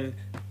 But then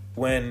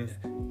when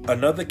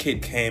another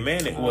kid came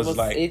in,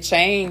 it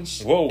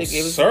changed. Whoa, it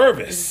was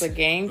service. It was a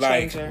game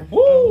changer.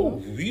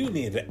 Woo! You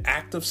needed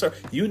active service.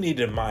 You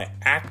needed my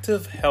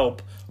active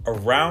help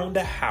around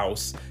the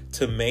house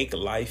to make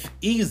life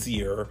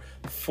easier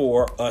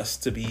for us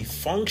to be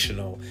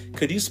functional.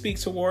 Could you speak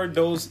toward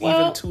those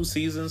even 2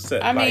 seasons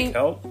that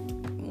help?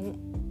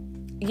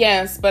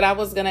 Yes, but I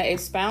was going to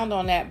expound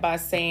on that by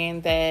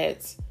saying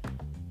that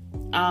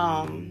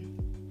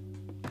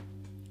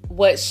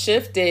what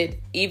shifted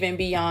even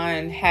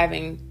beyond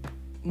having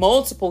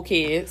multiple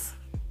kids,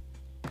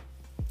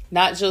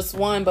 not just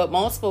one, but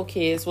multiple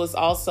kids, was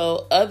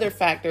also other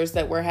factors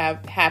that were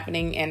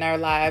happening in our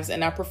lives,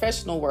 in our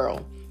professional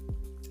world.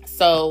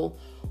 So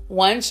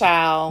one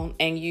child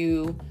and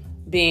you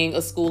being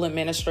a school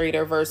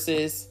administrator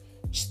versus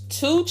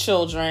 2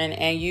 children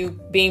and you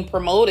being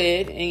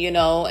promoted and, you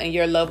know, and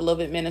your level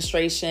of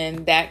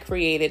administration, that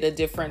created a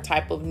different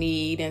type of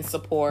need and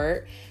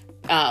support,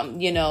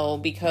 you know,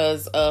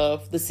 because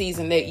of the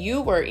season that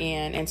you were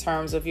in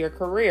terms of your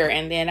career.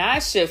 And then I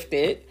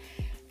shifted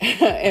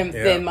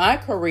in my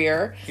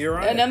career. You're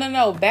right.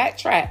 No.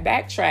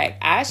 Backtrack.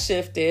 I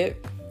shifted.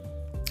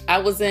 I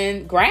was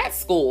in grad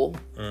school,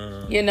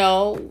 you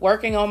know,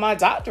 working on my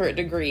doctorate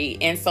degree.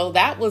 And so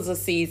that was a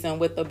season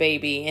with a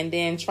baby, and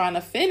then trying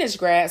to finish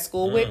grad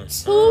school with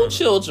 2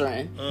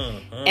 children.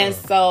 And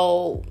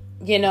so,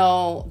 you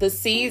know, the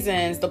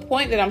seasons, the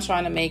point that I'm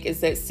trying to make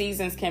is that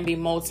seasons can be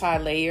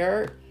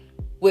multi-layered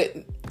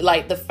with,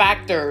 like, the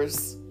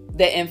factors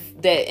that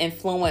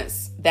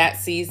influence that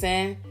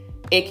season.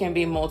 It can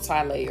be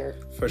multi-layered.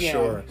 For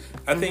sure.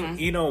 I think,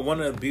 you know, one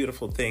of the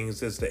beautiful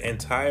things is the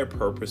entire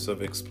purpose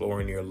of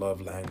exploring your love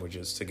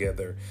languages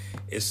together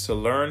is to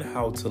learn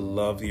how to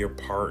love your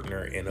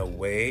partner in a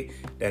way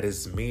that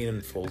is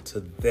meaningful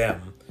to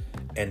them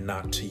and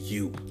not to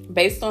you.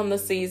 Based on the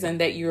season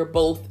that you're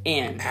both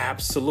in.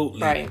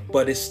 Absolutely. Right.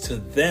 But it's to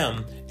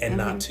them and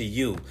not to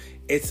you.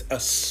 It's a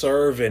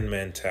servant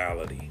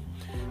mentality,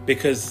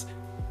 because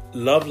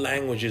love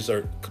languages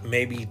are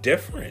maybe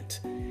different.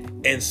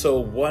 And so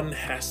one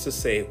has to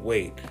say,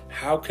 wait,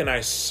 how can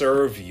I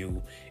serve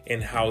you in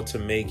how to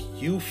make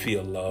you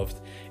feel loved?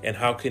 And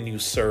how can you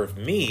serve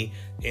me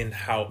in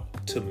how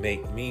to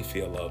make me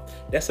feel loved?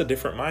 That's a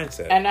different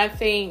mindset. And I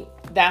think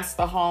that's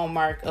the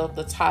hallmark of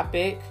the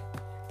topic,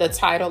 the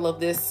title of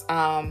this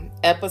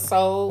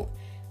episode.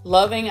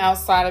 Loving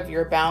outside of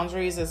your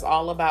boundaries is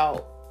all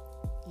about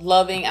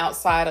loving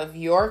outside of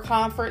your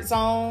comfort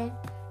zone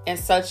in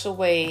such a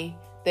way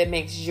that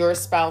makes your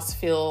spouse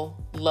feel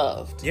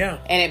loved. Yeah.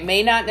 And it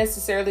may not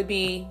necessarily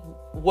be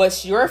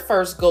what's your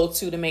first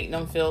go-to to make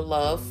them feel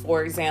loved.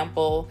 For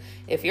example,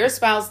 if your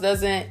spouse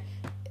doesn't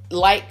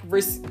like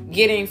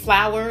getting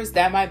flowers,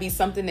 that might be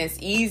something that's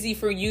easy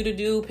for you to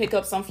do. Pick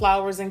up some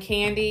flowers and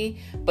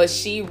candy. But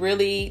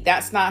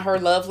that's not her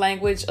love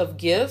language of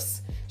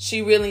gifts.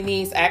 She really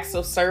needs acts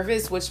of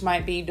service, which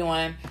might be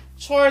doing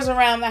chores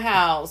around the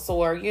house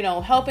or, you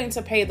know, helping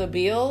to pay the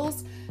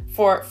bills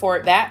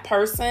for that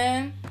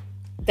person.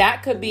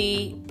 That could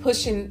be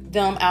pushing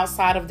them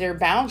outside of their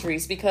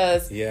boundaries,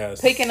 because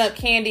picking up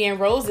candy and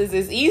roses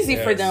is easy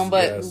for them.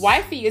 But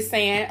wifey is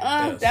saying,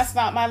 that's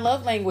not my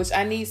love language.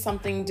 I need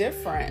something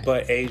different.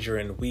 But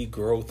Adrian, we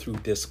grow through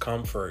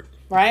discomfort.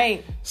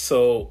 Right.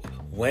 So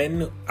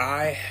when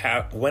I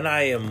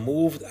am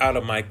moved out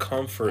of my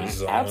comfort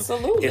zone,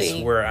 absolutely,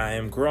 it's where I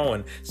am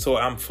growing. So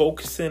I'm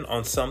focusing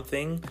on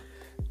something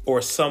or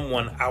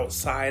someone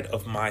outside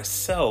of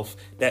myself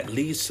that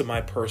leads to my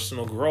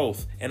personal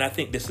growth. And I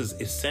think this is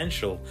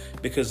essential,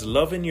 because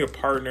loving your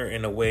partner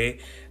in a way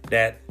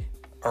that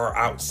are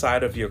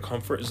outside of your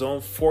comfort zone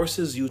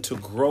forces you to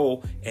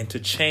grow and to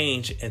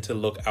change and to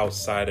look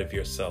outside of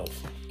yourself.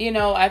 You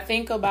know, I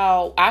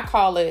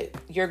call it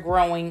your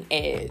growing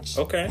edge.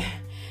 Okay.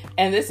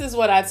 And this is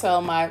what I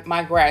tell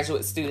my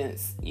graduate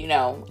students, you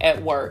know,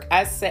 at work.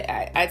 I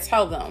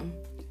tell them,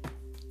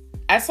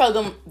 I tell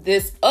them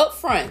this up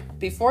front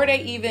before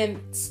they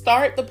even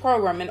start the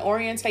program in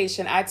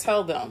orientation. I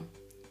tell them,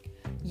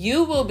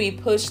 you will be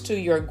pushed to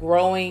your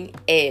growing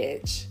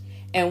edge.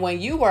 And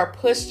when you are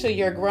pushed to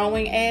your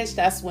growing edge,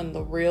 that's when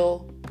the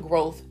real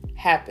growth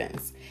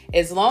happens.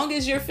 As long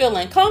as you're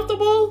feeling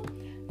comfortable,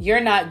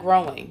 you're not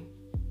growing.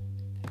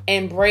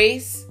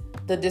 Embrace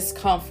the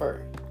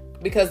discomfort,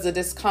 because the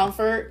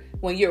discomfort,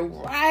 when you're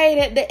right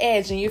at the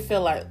edge and you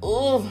feel like,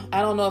 oh,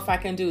 I don't know if I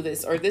can do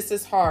this, or this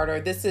is hard, or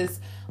this is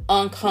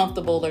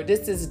uncomfortable, or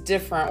this is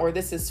different, or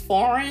this is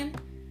foreign,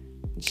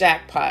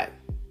 jackpot.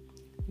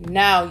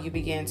 Now you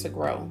begin to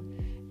grow.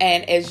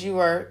 And as you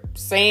are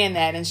saying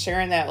that and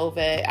sharing that,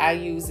 Ovette, I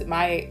use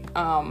my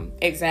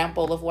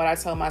example of what I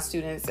tell my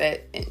students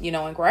at,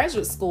 in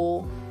graduate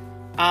school,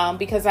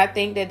 because I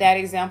think that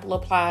example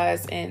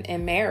applies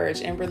in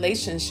marriage and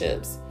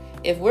relationships.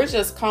 If we're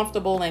just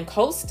comfortable and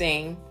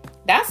coasting,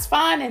 that's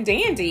fine and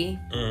dandy.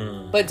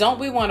 But don't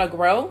we want to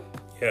grow?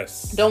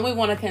 Yes. Don't we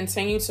want to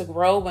continue to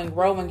grow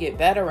and get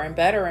better and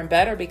better and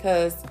better?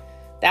 Because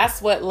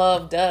that's what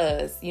love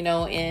does.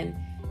 In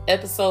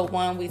episode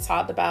 1, we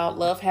talked about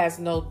love has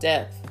no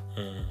depth,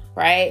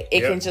 right?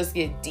 It can just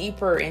get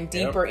deeper and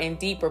deeper and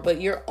deeper,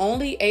 but you're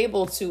only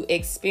able to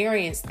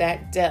experience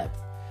that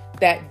depth,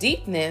 that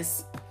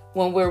deepness,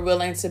 when we're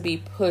willing to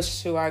be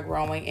pushed to our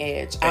growing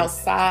edge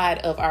outside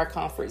of our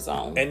comfort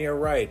zone. And you're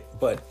right,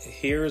 but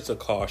here's a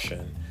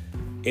caution.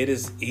 It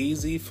is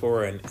easy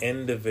for an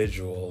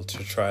individual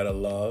to try to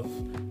love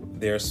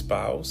their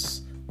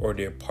spouse or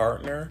their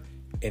partner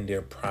in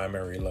their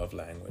primary love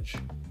language,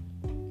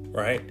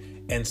 right?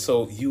 And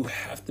so you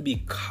have to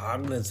be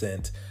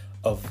cognizant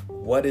of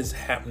what is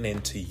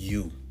happening to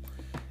you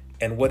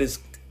and what is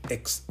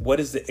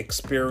the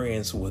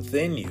experience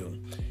within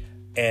you,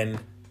 and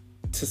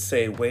to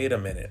say, wait a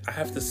minute, I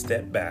have to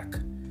step back.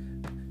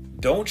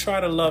 Don't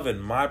try to love in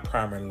my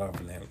primary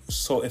love language.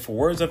 So if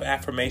words of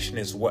affirmation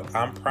is what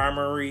I'm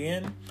primary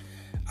in,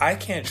 I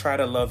can't try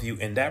to love you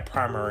in that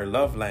primary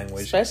love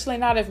language. Especially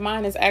not if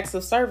mine is acts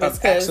of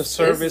service. Acts of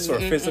service or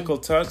physical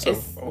touch or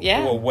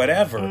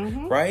whatever,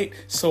 right?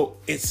 So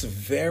it's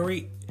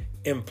very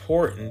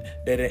important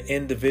that an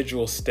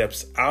individual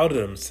steps out of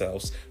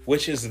themselves,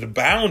 which is the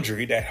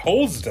boundary that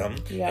holds them,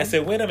 and say,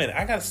 wait a minute,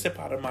 I got to step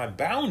out of my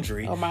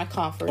boundary or my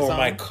comfort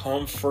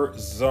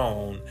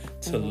zone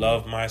to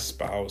love my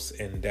spouse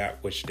in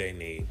that which they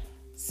need.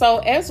 So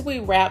as we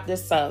wrap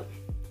this up,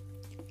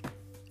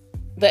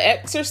 the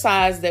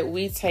exercise that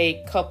we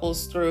take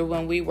couples through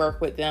when we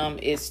work with them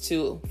is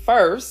to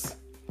first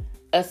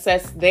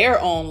assess their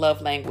own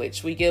love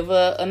language. We give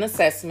an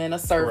assessment, a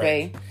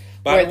survey. Correct.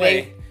 By the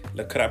way,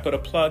 could I put a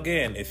plug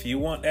in? If you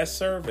want that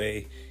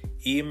survey,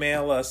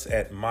 email us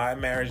at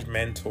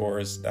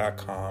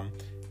mymarriagementors.com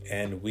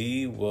and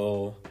we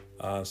will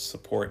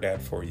support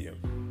that for you.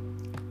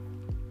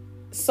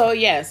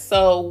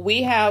 So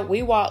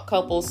we walk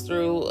couples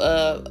through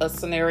a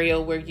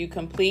scenario where you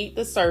complete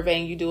the survey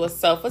and you do a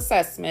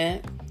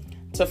self-assessment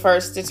to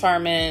first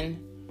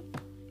determine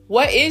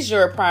what is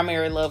your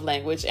primary love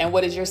language and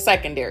what is your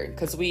secondary,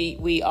 because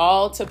we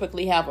all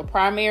typically have a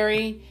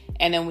primary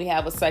and then we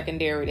have a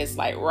secondary that's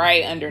like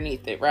right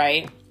underneath it,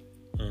 right?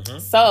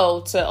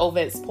 So to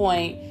Ovette's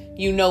point,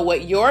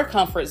 what your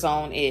comfort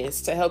zone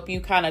is to help you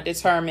kind of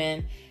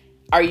determine,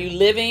 are you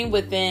living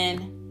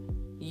within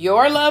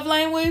your love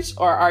language,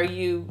 or are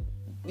you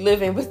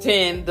living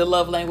within the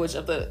love language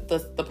of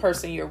the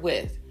person you're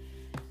with?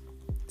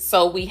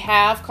 So we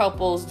have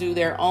couples do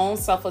their own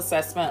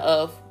self-assessment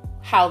of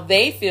how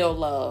they feel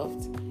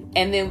loved,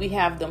 and then we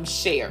have them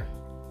share.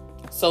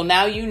 So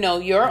now you know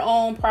your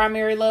own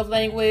primary love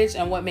language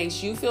and what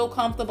makes you feel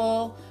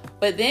comfortable,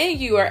 but then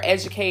you are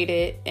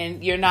educated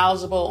and you're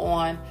knowledgeable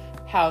on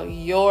how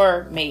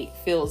your mate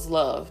feels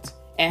loved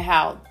and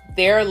how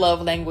their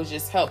love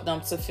languages help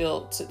them to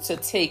feel, to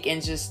take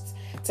and just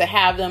to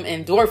have them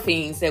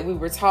endorphins that we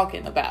were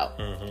talking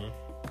about.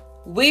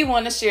 We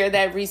want to share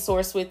that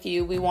resource with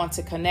you. We want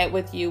to connect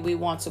with you. We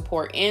want to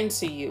pour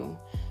into you.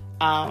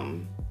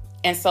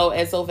 And so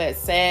as Ovette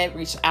said,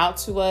 reach out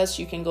to us.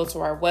 You can go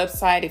to our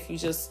website. If you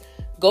just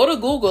go to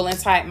Google and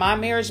type My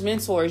Marriage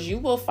Mentors, you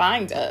will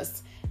find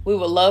us. We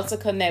would love to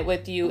connect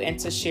with you and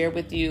to share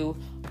with you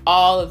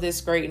all of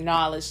this great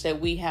knowledge that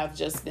we have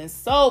just been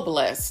so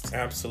blessed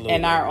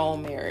in our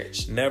own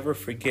marriage. Never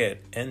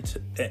forget,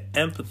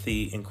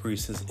 empathy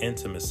increases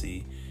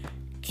intimacy,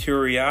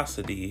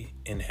 curiosity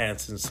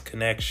enhances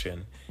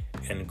connection,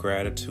 and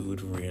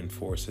gratitude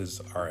reinforces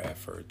our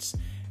efforts.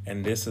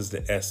 And this is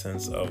the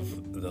essence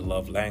of the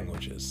love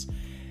languages.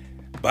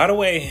 By the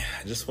way,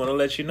 I just want to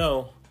let you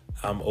know,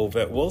 I'm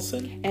Ovette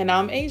Wilson. And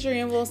I'm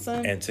Adrienne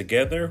Wilson. And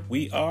together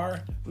we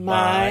are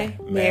My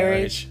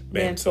Marriage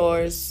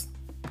Mentors.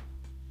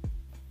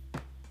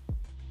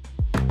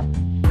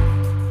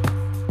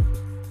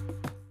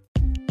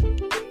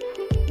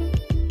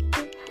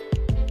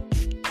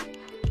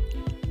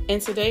 In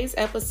today's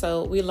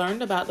episode, we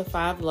learned about the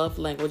 5 love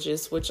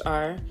languages, which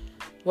are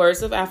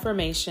words of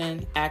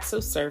affirmation, acts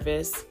of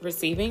service,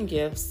 receiving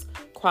gifts,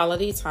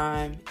 quality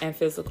time, and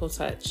physical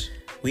touch.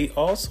 We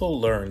also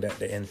learned that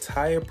the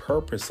entire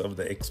purpose of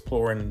the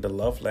Exploring the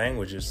Love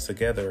Languages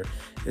together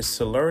is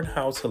to learn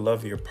how to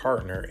love your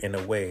partner in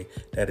a way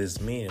that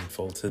is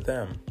meaningful to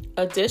them.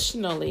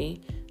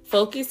 Additionally,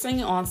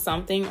 focusing on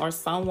something or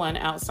someone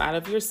outside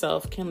of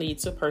yourself can lead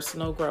to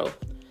personal growth.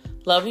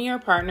 Loving your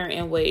partner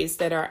in ways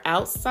that are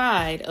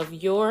outside of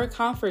your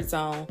comfort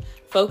zone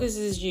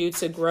focuses you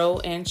to grow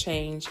and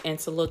change and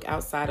to look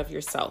outside of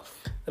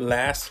yourself.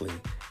 Lastly,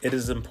 it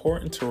is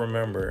important to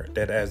remember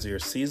that as your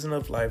season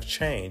of life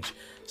change,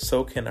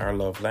 so can our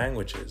love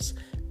languages.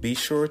 Be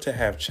sure to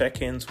have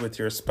check-ins with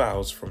your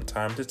spouse from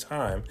time to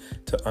time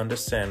to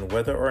understand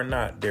whether or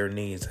not their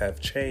needs have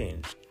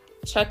changed.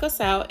 Check us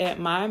out at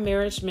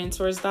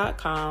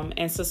mymarriagementors.com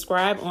and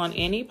subscribe on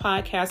any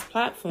podcast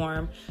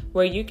platform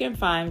where you can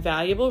find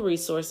valuable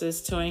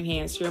resources to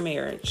enhance your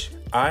marriage.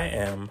 I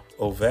am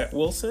Ovette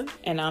Wilson.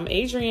 And I'm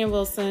Adrienne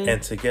Wilson.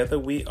 And together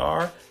we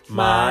are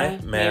My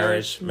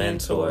Marriage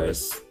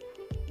Mentors.